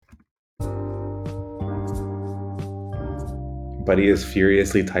Buddy is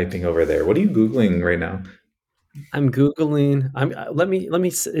furiously typing over there. What are you Googling right now? I'm Googling. Let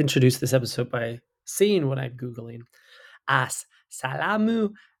me introduce this episode by saying what I'm Googling. As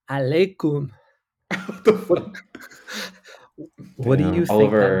salamu alaikum. What the What fuck? what do you Damn,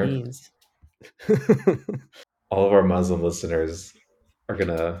 think that means? all of our Muslim listeners are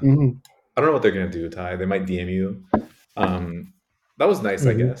gonna. Mhm, I don't know what they're gonna do, Ty. They might DM you. Um, that was nice,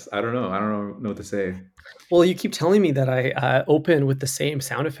 I mhm. guess. I don't know. I don't know what to say. Well, you keep telling me that I open with the same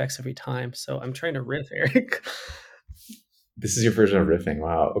sound effects every time, so I'm trying to riff, Eric. This is your version of riffing.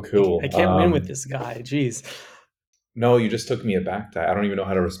 Wow, oh, I cool. can't win with this guy. Jeez. No, you just took me aback, Ty. I don't even know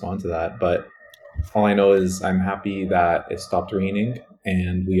how to respond to that. But all I know is I'm happy that it stopped raining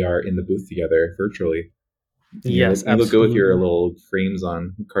and we are in the booth together virtually. And Yes, you look good with your absolutely. little frames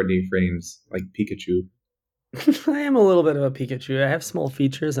on, Cartier frames, like Pikachu. I am a little bit of a Pikachu. I have small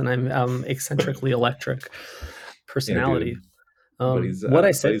features, and I'm eccentrically electric Yeah, personality. dude. Buddy's What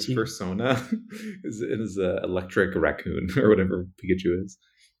I said Buddy's to you, persona is a electric raccoon or whatever Pikachu is.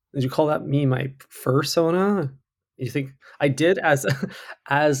 did you call that me my fursona? You think I did as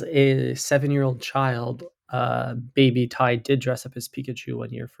as a 7-year-old child, baby Ty did dress up as Pikachu one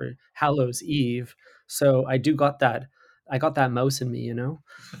year for Hallows Eve. So I got that mouse in me, you know?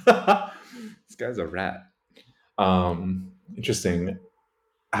 This guy's a rat. Interesting.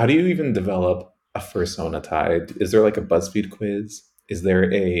 How do you even develop a fursona tide? Is there like a BuzzFeed quiz? Is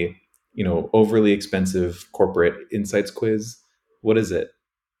there a overly expensive corporate insights quiz? What is it?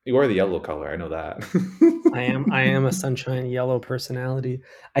 You are the yellow color. I know that. I am a sunshine yellow personality.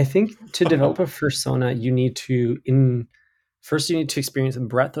 I think to develop Wow. a persona, you need to in first you need to experience a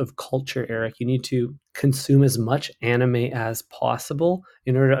breadth of culture, Eric. You need to consume as much anime as possible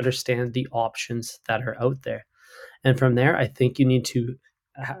in order to understand the options that are out there. And from there, I think you need to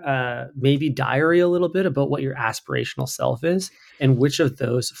maybe diary a little bit about what your aspirational self is and which of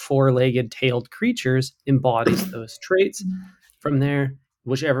those four-legged tailed creatures embodies those traits. From there,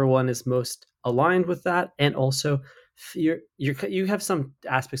 whichever one is most aligned with that, and also you have some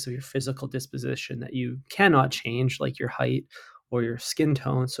aspects of your physical disposition that you cannot change, like your height or your skin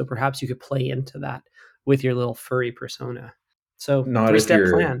tone. So perhaps you could play into that with your little furry persona. So Not if 3-step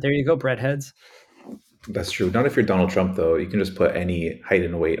you're. plan. There you go, breadheads. That's true. Not if you're Donald Trump, though. You can just put any height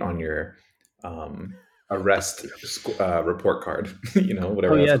and weight on your um, arrest report card. Oh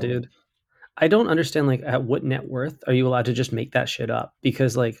Whatever that's yeah, called. dude. I don't understand, like, at what net worth are you allowed to just make that shit up?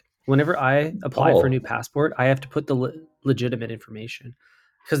 Because, like, whenever I apply for a new Oh, passport, I have to put the legitimate information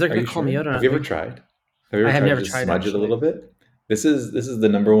because they're are gonna you call me sure? out on Have it. you ever Like, tried? Have you I ever have tried to never just tried smudge it a actually. little bit? This is the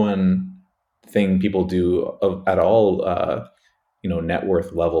number one thing people do at all net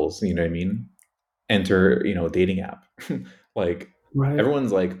worth levels. You know what I mean? Enter dating app. Like Right.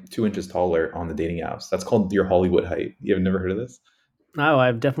 everyone's like 2 inches taller on the dating apps. That's called your Hollywood height. You have never heard of this? Oh,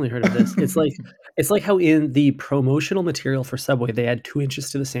 I've definitely heard of this. It's like how in the promotional material for Subway, they add 2 inches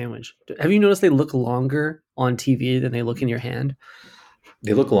to the sandwich. Have you noticed they look longer on TV than they look in your hand?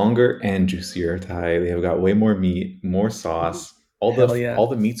 They look longer and juicier, Ty. They have got way more meat, more sauce. All the Hell yeah. all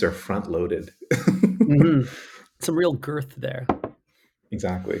the meats are front loaded. Mhm. Some real girth there.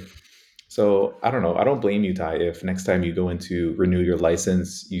 Exactly. So I don't know. I don't blame you, Ty, if next time you go in to renew your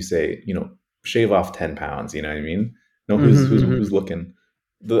license, you say, shave off 10 pounds. You know what I mean? No, who's Mhm, who's mhm. who's looking?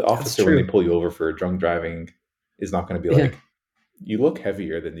 The That's officer when they true. pull you over for drunk driving is not going to be Yeah, like, "You look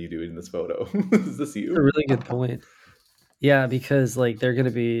heavier than you do in this photo. Is this that's a you?" really good point. Yeah, because, like, they're gonna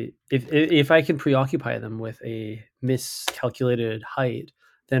be if I can preoccupy them with a miscalculated height,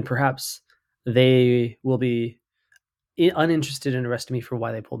 then perhaps they will be uninterested in arresting me for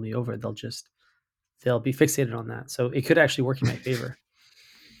why they pulled me over. They'll be fixated on that. So it could actually work in my favor.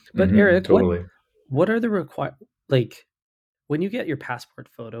 But Eric, Totally. what are the like when you get your passport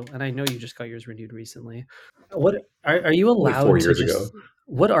photo, and I know you just got yours renewed recently, what are you Like four allowed to years ago. just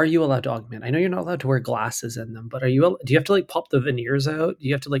what are you allowed to augment? I know you're not allowed to wear glasses in them, but do you have to, like, pop the veneers out? Do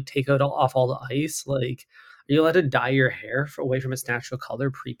you have to, like, take out off all the ice? Like, are you allowed to dye your hair away from its natural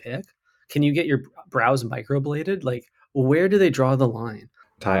color pre-pick? Can you get your brows microbladed? Like, where do they draw the line?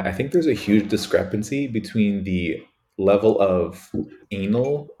 Ty, I think there's a huge discrepancy between the level of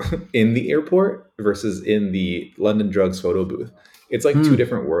anal in the airport versus in the London Drugs photo booth. It's like two Hmm.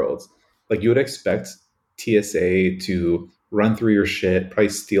 different worlds. Like you would expect TSA to run through your shit, probably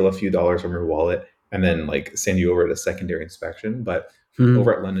steal a few dollars from your wallet, and then like send you over to secondary inspection. But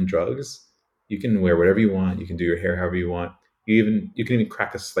over Hmm. at London Drugs, you can wear whatever you want. You can do your hair however you want. You can even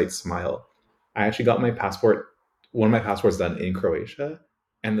crack a slight smile. I actually got one of my passports done in Croatia,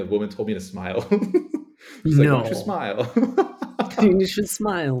 and the woman told me to smile. She's like, "Why don't you No. smile?" You should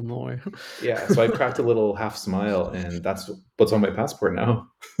smile more. Yeah, so I cracked a little half smile, and that's what's on my passport now.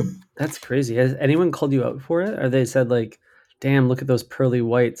 That's crazy. Has anyone called you out for it? Or they said like, "Damn, look at those pearly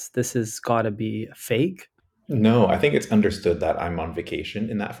whites. This has got to be fake." No, I think it's understood that I'm on vacation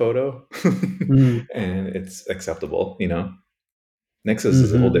in that photo, Mm, and it's acceptable. Nexus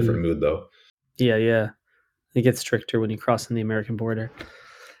is a whole mhm, different mood, though. yeah, yeah. It gets stricter when you cross in the American border.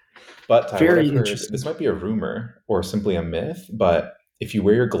 But Ty, what I've Very heard, this interesting. might be a rumor or simply a myth, but if you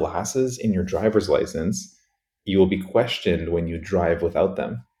wear your glasses in your driver's license, you will be questioned when you drive without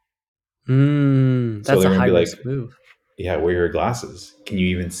them. So That's they're a gonna high be like, risk move. "Yeah, wear your glasses. Can you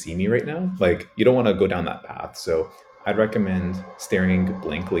even see me right now?" Like, you don't want to go down that path. So I'd recommend staring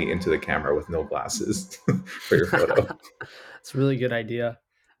blankly into the camera with no glasses for your photo. It's a really good idea.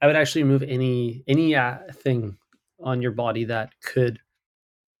 I would actually remove any thing on your body that could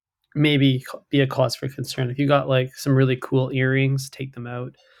maybe be a cause for concern. If you got like some really cool earrings, take them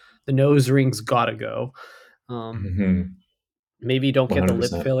out. The nose rings gotta go. Um, Hmm. maybe don't get the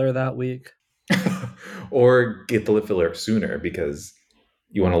lip 100%. filler that week. Or get the lip filler sooner because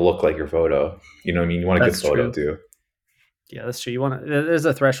you want to look like your photo. You know what I mean? You want a good That's photo true. too. Yeah, that's true. You want to. There's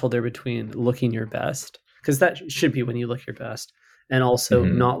a threshold there between looking your best, because that should be when you look your best, and also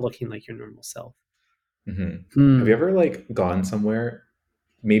Hmm. not looking like your normal self. Hmm. Have you Hmm. ever like gone somewhere,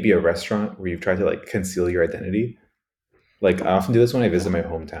 maybe a restaurant, where you've tried to like conceal your identity? Like I often do this when I visit my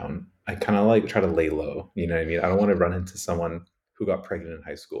hometown. I kind of like try to lay low. You know what I mean? I don't want to run into someone who got pregnant in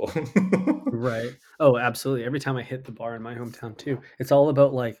high school. Right. Oh, absolutely. Every time I hit the bar in my hometown too, it's all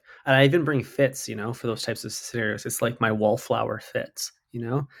about like, and I even bring fits, for those types of scenarios. It's like my wallflower fits, You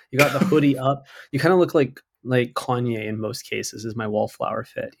got the hoodie up. You kind of look like Kanye in most cases is my wallflower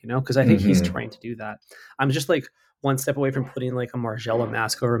fit, because I think he's Hmm. trying to do that. I'm just like one step away from putting like a Margiela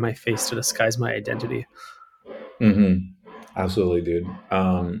mask over my face to disguise my identity. Hmm. Absolutely, dude.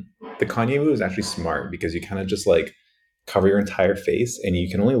 The Kanye move is actually smart because you kind of just like cover your entire face and you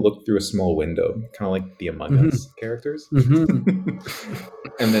can only look through a small window, kind of like the Among Hmm. Us characters. Hmm.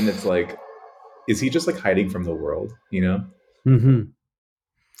 And then it's like, is he just like hiding from the world? Hmm.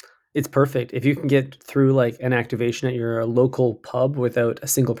 It's perfect. If you can get through like an activation at your local pub without a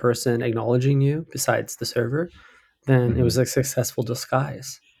single person acknowledging you besides the server, then it was Hmm. a successful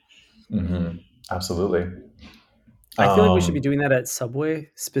disguise. Hmm. Absolutely. I feel like we should be Um, doing that at Subway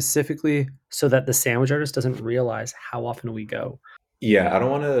specifically so that the sandwich artist doesn't realize how often we go. yeah, I don't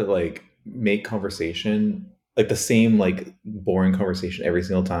want to like make conversation like the same like boring conversation every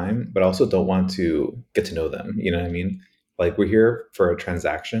single time, but I also don't want to get to know them. You know what I mean? Like we're here for a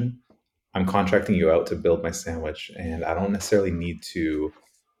transaction. I'm contracting you out to build my sandwich, and I don't necessarily need to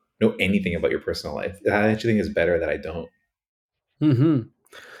know anything about your personal life. I actually think it's better that I don't Hmm.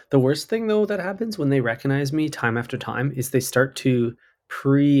 The worst thing though that happens when they recognize me time after time is they start to flirt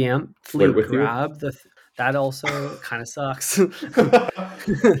preemptively with you. grab that also kind of sucks.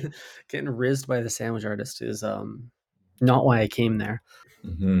 Getting rizzed by the sandwich artist is not why I came there.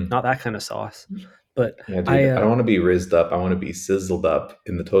 Hmm. Not that kind of sauce. But Yeah, I dude. I don't want to be rizzed up. I want to be sizzled up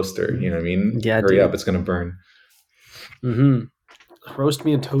in the toaster. You know what I mean? yeah, Hurry up, dude. it's gonna burn. Mhm. Roast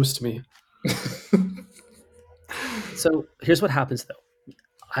me and toast me. So, here's what happens though.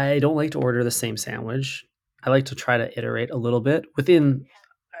 I don't like to order the same sandwich. I like to try to iterate a little bit within.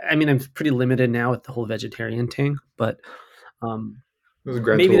 I mean, I'm pretty limited now with the whole vegetarian thing, but um, There's a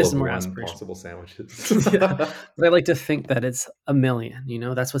grand maybe total this is of more one aspirational. possible sandwiches. Yeah, but I like to think that it's a million.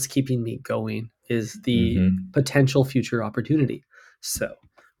 That's what's keeping me going is the Hmm. potential future opportunity. So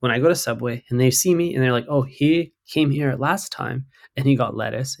when I go to Subway and they see me and they're like, "Oh, he came here last time and he got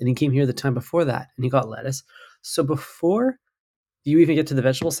lettuce, and he came here the time before that and he got lettuce." So before you even get to the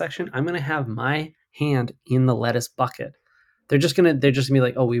vegetable section, I'm gonna have my hand in the lettuce bucket. They're just gonna be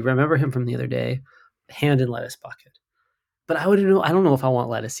like, "Oh, we remember him from the other day, hand in lettuce bucket." But I don't know if I want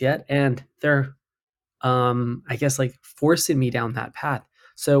lettuce yet, and they're I guess like forcing me down that path.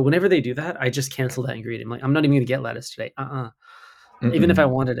 So whenever they do that, I just cancel that ingredient. I'm like, I'm not even gonna get lettuce today. Even if I Mm-mm.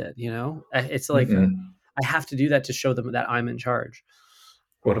 wanted it, it's like Mm-mm. I have to do that to show them that I'm in charge.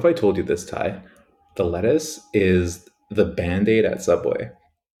 What if I told you this, Ty? The lettuce is the band-aid at Subway.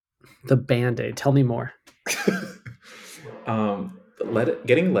 The band-aid. Tell me more.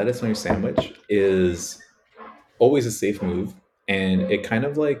 Getting lettuce on your sandwich is always a safe move, and it kind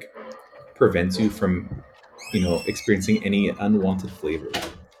of like prevents you from, experiencing any unwanted flavors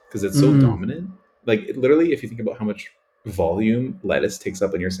because it's so Mm, dominant. Like literally, if you think about how much volume lettuce takes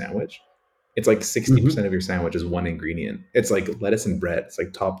up in your sandwich, it's like mhm. 60% of your sandwich is one ingredient. It's like lettuce and bread. It's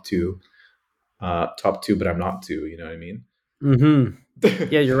like top two, but I'm not two. You know what I mean? Mhm.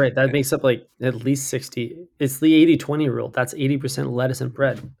 Yeah, you're right. That makes up, like, at least 60. It's the 80-20 rule. That's 80% lettuce and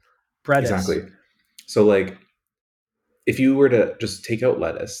bread. Breadis. Exactly. So like if you were to just take out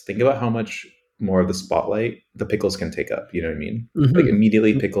lettuce, think about how much more of the spotlight the pickles can take up. You know what I mean? Like Mhm.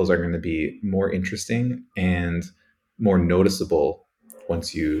 immediately, pickles are going to be more interesting and more noticeable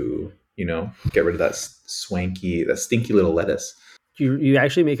once you get rid of that swanky, that stinky little lettuce. You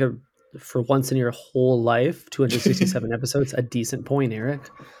actually make a for once in your whole life, 267 episodes, a decent point, Eric.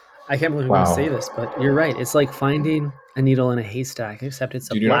 I can't believe I'm gonna say Wow, this, but you're right. It's like finding a needle in a haystack, except it's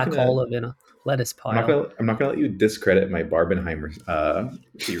a dude, you're not black gonna. olive in a lettuce I'm not pile. gonna. I'm not gonna let you discredit my Barbenheimer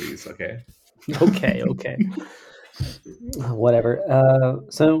theories. Okay. Okay, okay. Whatever.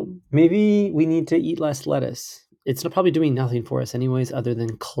 So maybe we need to eat less lettuce. It's probably doing nothing for us anyways, other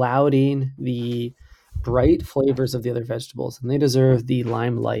than clouding the bright flavors of the other vegetables, and they deserve the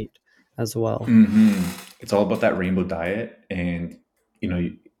limelight as well. It's all about that rainbow diet, and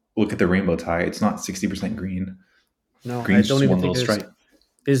you look at the rainbow tie. It's not 60% green. No, I Green's don't just even one think little there's stripe.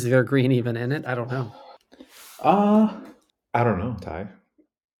 is there green even in it? I don't know. Uh I don't know, Ty.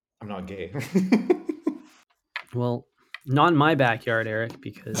 I'm not gay. Well, not in my backyard, Eric,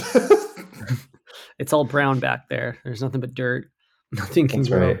 because it's all brown back there. There's nothing but dirt. Nothing can That's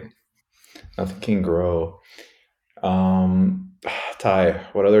grow. right. Nothing can grow. Um, Ty,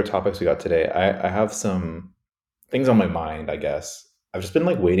 what other topics we got today? I have some things on my mind, I guess. I've just been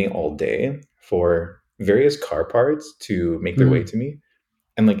like waiting all day for various car parts to make their way Mm, to me.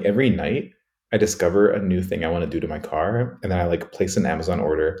 And like every night, I discover a new thing I want to do to my car. And then I like place an Amazon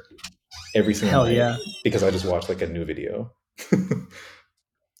order every single hell night yeah. because I just watched like a new video.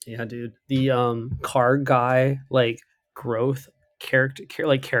 Yeah, dude. The car guy like growth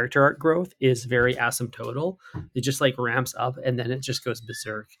character art growth is very asymptotal. It just like ramps up and then it just goes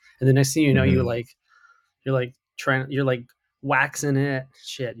berserk. And the next thing you know, Hmm. you're like you're like waxing it.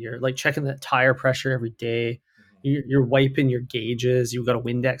 Shit, you're like checking the tire pressure every day. You're wiping your gauges. You've got to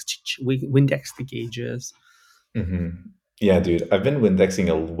Windex the gauges. Hmm. Yeah, dude, I've been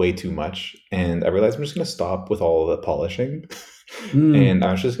Windexing way too much, and I realized I'm just gonna stop with all the polishing, Mm, and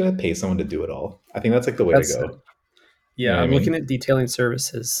I'm just gonna pay someone to do it all. I think that's like the way to that's go. You know yeah. what I I'm looking mean? at detailing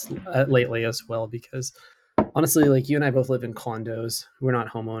services lately as well because honestly, like you and I both live in condos. We're not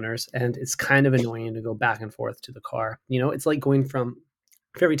homeowners, and it's kind of annoying to go back and forth to the car. It's like going from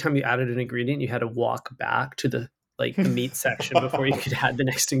if every time you added an ingredient, you had to walk back to the meat section before you could add the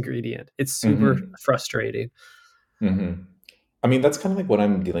next ingredient. It's super Hmm. frustrating. Hmm. I mean, that's kind of like what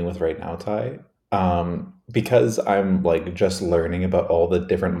I'm dealing with right now, Ty. Because I'm like just learning about all the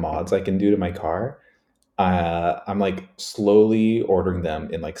different mods I can do to my car. I'm like slowly ordering them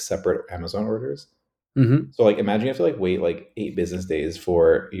in like separate Amazon orders. Hmm. So like imagine you have to like wait like 8 business days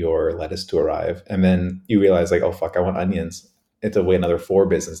for your lettuce to arrive, and then you realize like, oh fuck, I want onions. It's to wait another 4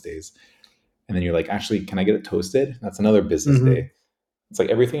 business days. And then you're like, actually, can I get it toasted? That's another business Hmm. day. It's like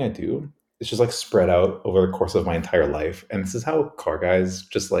everything I do, it's just like spread out over the course of my entire life. And this is how car guys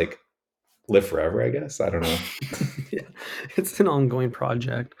just like live forever, I guess. I don't know. Yeah, it's an ongoing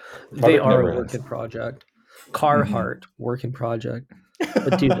project. The They project are a never work ends. in project. Car Hmm. heart work in project.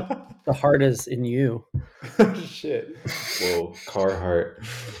 But dude, the heart is in you. Shit. Whoa, Carhartt. That's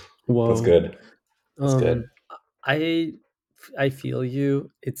Whoa. good. That's good. Um, I I feel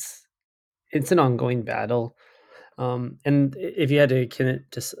you. It's an ongoing battle. And if you had to liken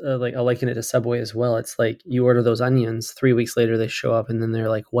it to like I'll liken it to Subway as well. It's like you order those onions, 3 weeks later they show up, and then they're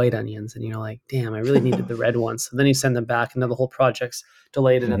like white onions, and you're like, damn, I really needed the red ones. So then you send them back, and then the whole project's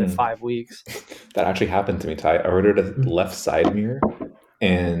delayed another Mhm. 5 weeks. That actually happened to me, Ty. I ordered a Mm. left side mirror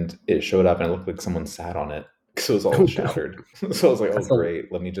and it showed up and it looked like someone sat on it because it was all Oh no, shattered. So I was like, oh, that's a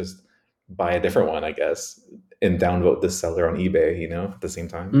great. Let me just buy a different one, I guess, and downvote this seller on eBay, at the same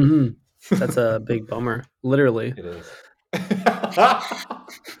time. hmm that's a big bummer. Literally. It is.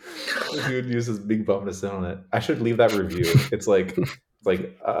 The dude used his big bum to sit on it. I should leave that review. It's like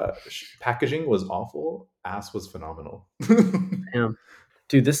packaging was awful, ass was phenomenal. Damn.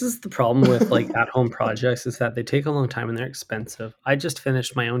 Dude, this is the problem with like at home projects is that they take a long time and they're expensive. I just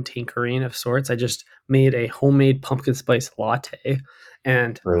finished my own tinkering of sorts. I just made a homemade pumpkin spice latte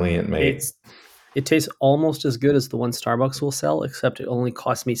and Brilliant, mate. it's it tastes almost as good as the one Starbucks will sell, except it only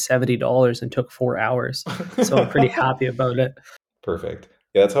cost me $70 and took 4 hours. So I'm pretty happy about it. Perfect.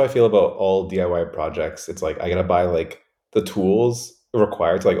 Yeah, that's how I feel about all DIY projects. It's like I gotta buy like the tools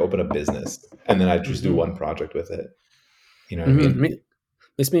required to like open a business, and then I just do Hmm. one project with it. You know what I Hmm. mean?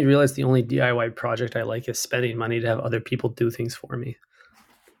 Makes me realize the only DIY project I like is spending money to have other people do things for me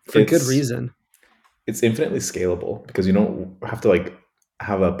for good It's reason. it's infinitely scalable because you don't have to like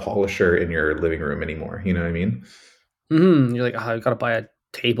have a polisher in your living room anymore. You know what I mean? You're like, oh, I gotta buy a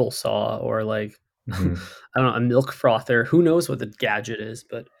table saw or like I Hmm. don't know, a milk frother. Who knows what the gadget is,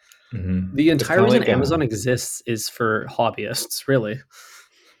 but Hmm. the It's entire kind of reason like Amazon exists is for hobbyists, really.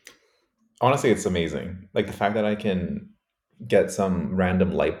 honestly, it's amazing. Like the fact that I can get some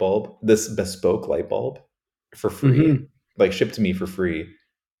random light bulb, this bespoke light bulb, for free, Hmm. like shipped to me for free,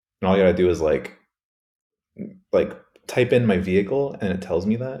 and all you gotta do is like type in my vehicle and it tells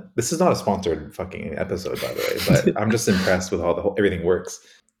me that. This is not a sponsored fucking episode, by the way, but I'm just impressed with how the whole everything works.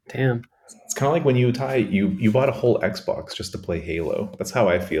 Damn. It's kind of like when you bought a whole Xbox just to play Halo. That's how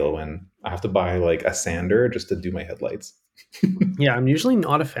I feel when I have to buy like a sander just to do my headlights. Yeah, I'm usually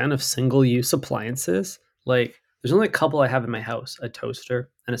not a fan of single-use appliances. Like, there's only a couple I have in my house: a toaster,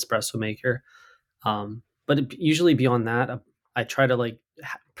 an espresso maker. Usually beyond that, I try to like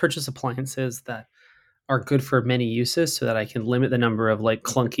purchase appliances that are good for many uses so that I can limit the number of like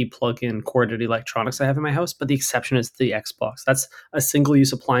clunky plug-in corded electronics I have in my house. But the exception is the Xbox. That's a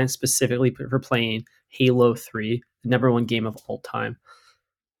single-use appliance specifically for playing Halo 3, the number one game of all time.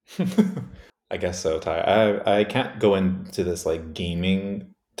 I guess so, Ty. I can't go into this like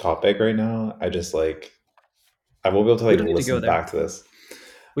gaming topic right now. I just like I will be able to We like don't need to go listen there. back to this.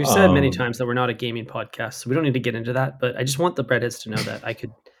 We've said many Um times that we're not a gaming podcast, so we don't need to get into that. But I just want the Breadheads to know that I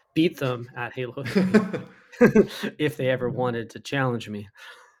could beat them at Halo 3 if they ever wanted to challenge me.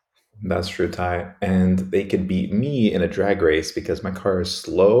 That's true, Ty. And they could beat me in a drag race because my car is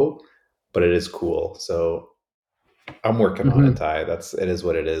slow, but it is cool. So I'm working on it, Hmm. Ty. That's it is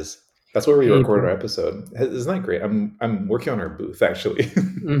what it is. That's where we Hey, recorded bro. our episode. Isn't that great? I'm working on our booth actually.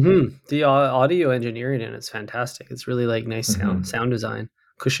 The audio engineering in it's fantastic. It's really like nice Hmm. sound design,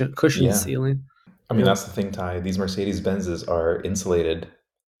 cushion Yeah. ceiling. I mean Yeah. that's the thing, Ty. These Mercedes Benzes are insulated,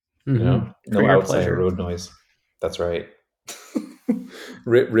 For no your outside pleasure. road noise. That's right.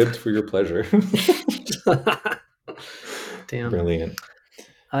 Ribbed for your pleasure. Damn. Brilliant.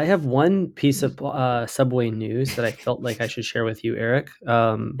 I have one piece of Subway news that I felt like I should share with you, Eric.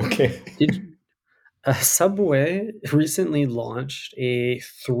 Okay. Did Subway recently launched a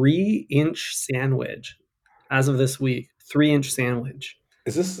 3-inch sandwich as of this week? 3-inch sandwich.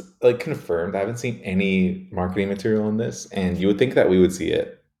 Is this like confirmed? I haven't seen any marketing material on this, and you would think that we would see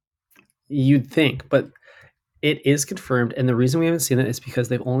it. You'd think, but it is confirmed, and the reason we haven't seen it is because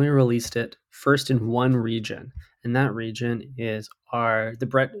they've only released it first in one region, and that region is our the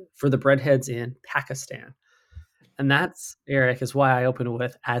bread for the breadheads in Pakistan, and that's Eric is why I open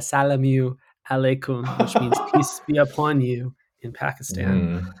with "Assalamu alaikum," which means peace be upon you in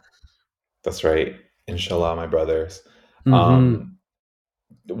Pakistan. Mm, that's right. Inshallah, my brothers. Hmm. Um,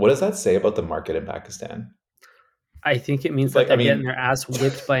 what does that say about the market in Pakistan? I think it means that Like, I they're getting mean, their ass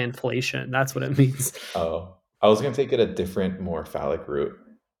whipped by inflation. That's what it means. oh, I was gonna take it a different, more phallic route.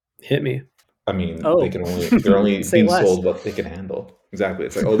 Hit me. I mean, Oh, they're only say being less. sold what they can handle. Exactly.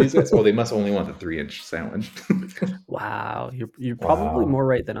 It's like, oh, these guys, oh, they must only want the 3-inch sandwich. Wow, you're probably Wow. more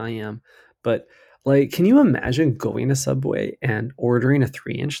right than I am. But like, can you imagine going to Subway and ordering a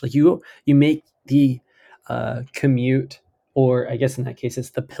 3-inch? Like you make the commute, or I guess in that case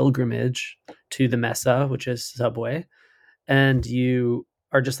it's the pilgrimage to the Mesa, which is Subway, and you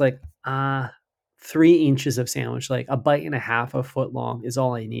are just like, 3 inches of sandwich, like a bite and a half, a foot long is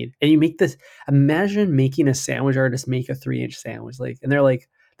all I need. And you make this, imagine making a sandwich artist make a 3-inch sandwich. Like, and they're like,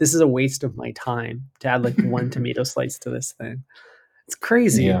 this is a waste of my time to add like one tomato slice to this thing. It's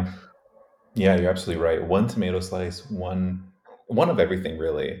crazy. Yeah. Yeah, you're absolutely right. One tomato slice, one of everything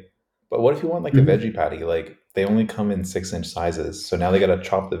really. But what if you want like a Mhm. veggie patty? Like they only come in 6-inch sizes, so now they gotta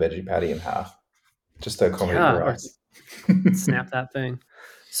chop the veggie patty in half just to accommodate Yeah, your or ass. snap that thing.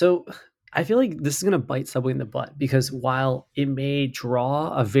 So I feel like this is going to bite Subway in the butt because while it may draw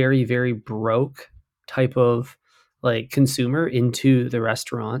a very, very broke type of like consumer into the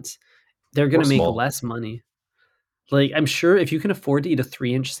restaurants, they're going Or to make small. less money. Like I'm sure if you can afford to eat a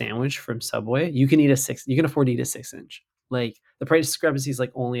 3-inch sandwich from Subway, you can afford to eat a 6-inch. Like the price discrepancy is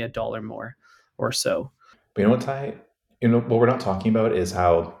like only $1 more or so. But you know what, Ty? You know what we're not talking about is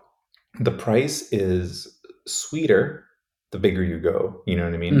how the price is sweeter the bigger you go. You know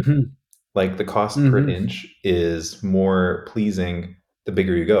what I mean? Hmm. Like the cost per Hmm. inch is more pleasing the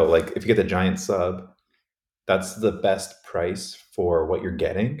bigger you go. Like if you get the giant sub, that's the best price for what you're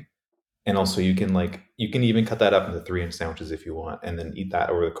getting. And also you can even cut that up into 3-inch sandwiches if you want, and then eat that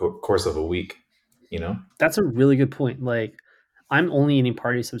over the course of a week. You know? That's a really good point. Like, I'm only eating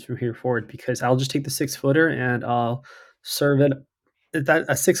party subs from here forward because I'll just take the 6-footer and I'll serve it. That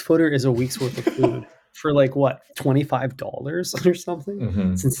a 6-footer is a week's worth of food for like what, $25 or something.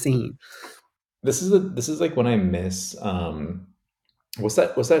 It's Hmm. insane. This is like when I miss what's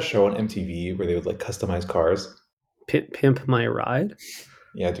that show on MTV where they would like customize cars? Pimp my ride.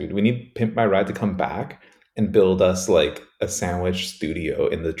 Yeah, dude, we need Pimp My Ride to come back and build us like a sandwich studio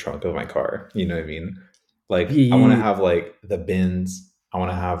in the trunk of my car. You know what I mean? Like, I want to Ye- have like the bins, I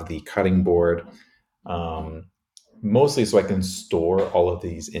want to have the cutting board, um, mostly so I can store all of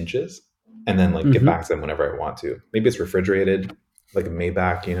these inches and then like get mhm. back to them whenever I want to. Maybe it's refrigerated, like a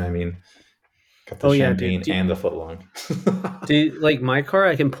Maybach, you know what I mean? Got the Oh yeah, dude. champagne and the footlong. Like my car,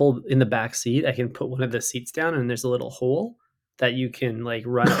 I can pull in the back seat. I can put one of the seats down, and there's a little hole that you can like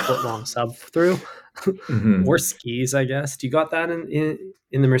run a foot long sub through, or Hmm. skis. I guess. Do you got that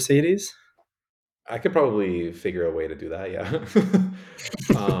in the Mercedes? I could probably figure a way to do that.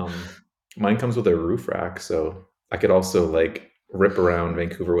 Yeah. um, Mine comes with a roof rack, so I could also like rip around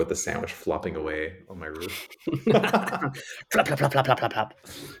Vancouver with the sandwich flopping away on my roof. Plop, plop, plop, plop, plop, plop, plop.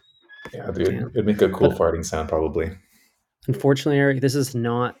 Yeah, dude, Damn. it'd make a cool But farting sound probably. unfortunately, Eric, this is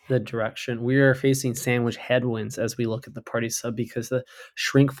not the direction. We are facing sandwich headwinds as we look at the party sub because the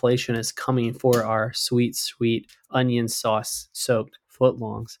shrinkflation is coming for our sweet, sweet onion sauce soaked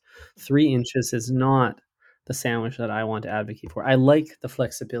footlongs. 3 inches is not the sandwich that I want to advocate for. I like the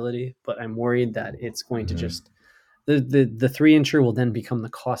flexibility, but I'm worried that it's going to Hmm. just the 3 incher will then become the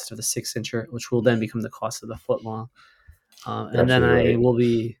cost of the 6 incher, which will then become the cost of the footlong. You're And then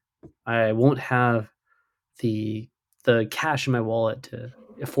absolutely right. I won't have the the cash in my wallet to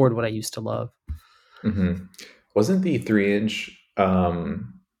afford what I used to love. Hmm. Wasn't the 3 inch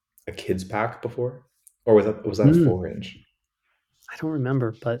a kids pack before, or was that a Mm, 4 inch? I don't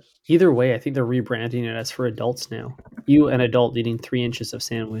remember, but either way, I think they're rebranding it as for adults now. You, an adult, eating 3 inches of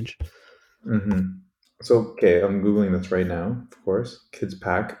sandwich. Hmm. So okay, I'm googling this right now. Of course, kids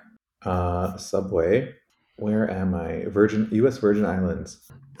pack, Subway. Where am I? U.S. Virgin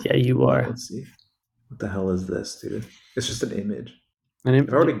Islands. Yeah, you are. Let's see. What the hell is this, dude? It's just an image. And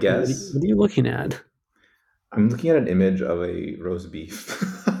If I were to guess, what are you looking at? I'm looking at an image of a roast beef.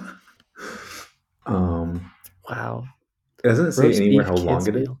 um, Wow, it doesn't say roast anywhere beef how long kids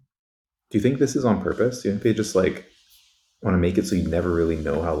it is. meal. Do you think this is on purpose? Do you think they just like want to make it so you never really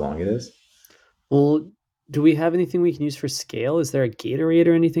know how long it is? Well, do we have anything we can use for scale? Is there a Gatorade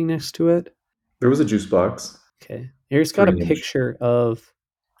or anything next to it? There was a juice box, Okay, Eric's got a 3 inch. picture of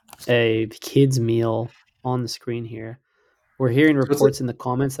a kids meal on the screen here. We're hearing So it's reports in the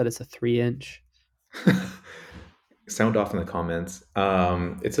comments that it's a 3 inch. sound off in the comments.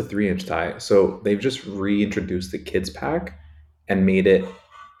 It's a 3 inch tie. So they've just reintroduced the kids pack and made it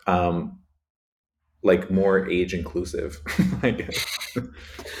um, like more age inclusive, I guess.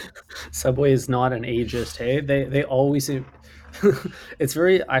 Subway is not an ageist. Hey, they always. It's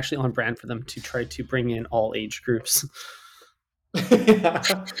very actually on brand for them to try to bring in all age groups. Yeah.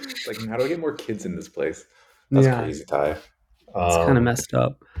 It's like, how do I get more kids in this place? That's Yeah, crazy, Ty. it's kind of Um, messed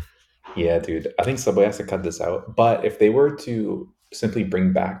up. yeah, dude. I think Subway has to cut this out. But if they were to simply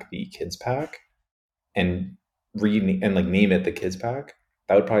bring back the kids pack and and like name it the kids pack,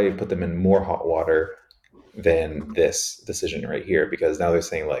 that would probably put them in more hot water than this decision right here, because now they're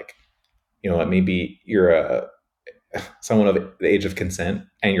saying like, you know what, maybe you're a someone of the age of consent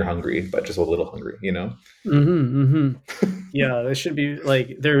and you're hungry, but just a little hungry, you know? Hmm, hmm. Yeah, they should be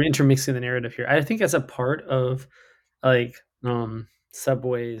like they're intermixing the narrative here. I think as a part of like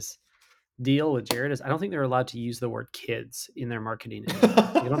Subway's deal with Jared is I don't think they're allowed to use the word kids in their marketing anymore.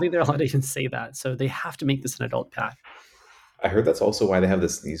 Like, I don't think they're allowed to even say that. So they have to make this an adult pack. I heard that's also why they have the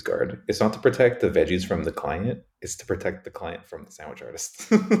sneeze guard. It's not to protect the veggies from the client, it's to protect the client from the sandwich artist.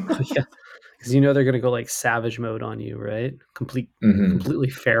 Yeah, because you know they're gonna go like savage mode on you, right? Hmm. Completely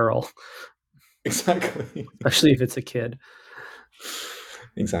feral, Exactly. especially if it's a kid.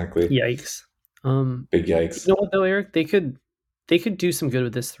 Exactly. Yikes. Big You yikes. know what though, Eric? They could do some good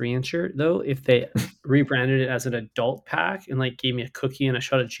with this 3 incher though if they rebranded it as an adult pack and like gave me a cookie and a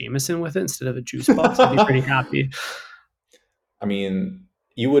shot of Jameson with it instead of a juice box. I'd be pretty happy. I mean,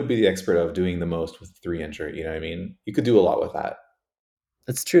 you would be the expert of doing the most with 3 incher, you know what I mean? You could do a lot with that.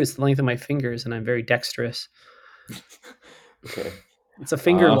 That's true. It's the length of my fingers, and I'm very dexterous. Okay. It's a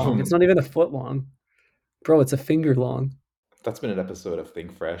finger long. It's Um, not even a foot long, bro. It's a finger long. that's been an episode of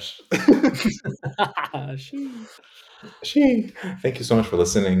Think Fresh. She. She. Thank you so much for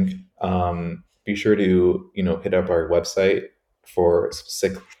listening. Be sure to hit up our website for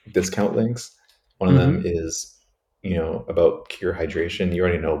specific discount links. One of them Hmm. is about Cure Hydration. You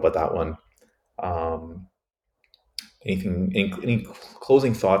already know about that one. Um, any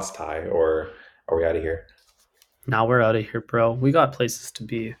closing thoughts, Ty, or are we out of here? Now we're out of here, bro. We got places to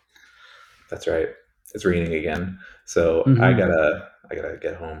be. That's right. It's raining again, so I Hmm. gotta I gotta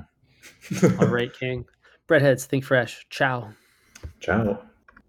get home. All right, King. Breadheads, think fresh. Ciao. Ciao.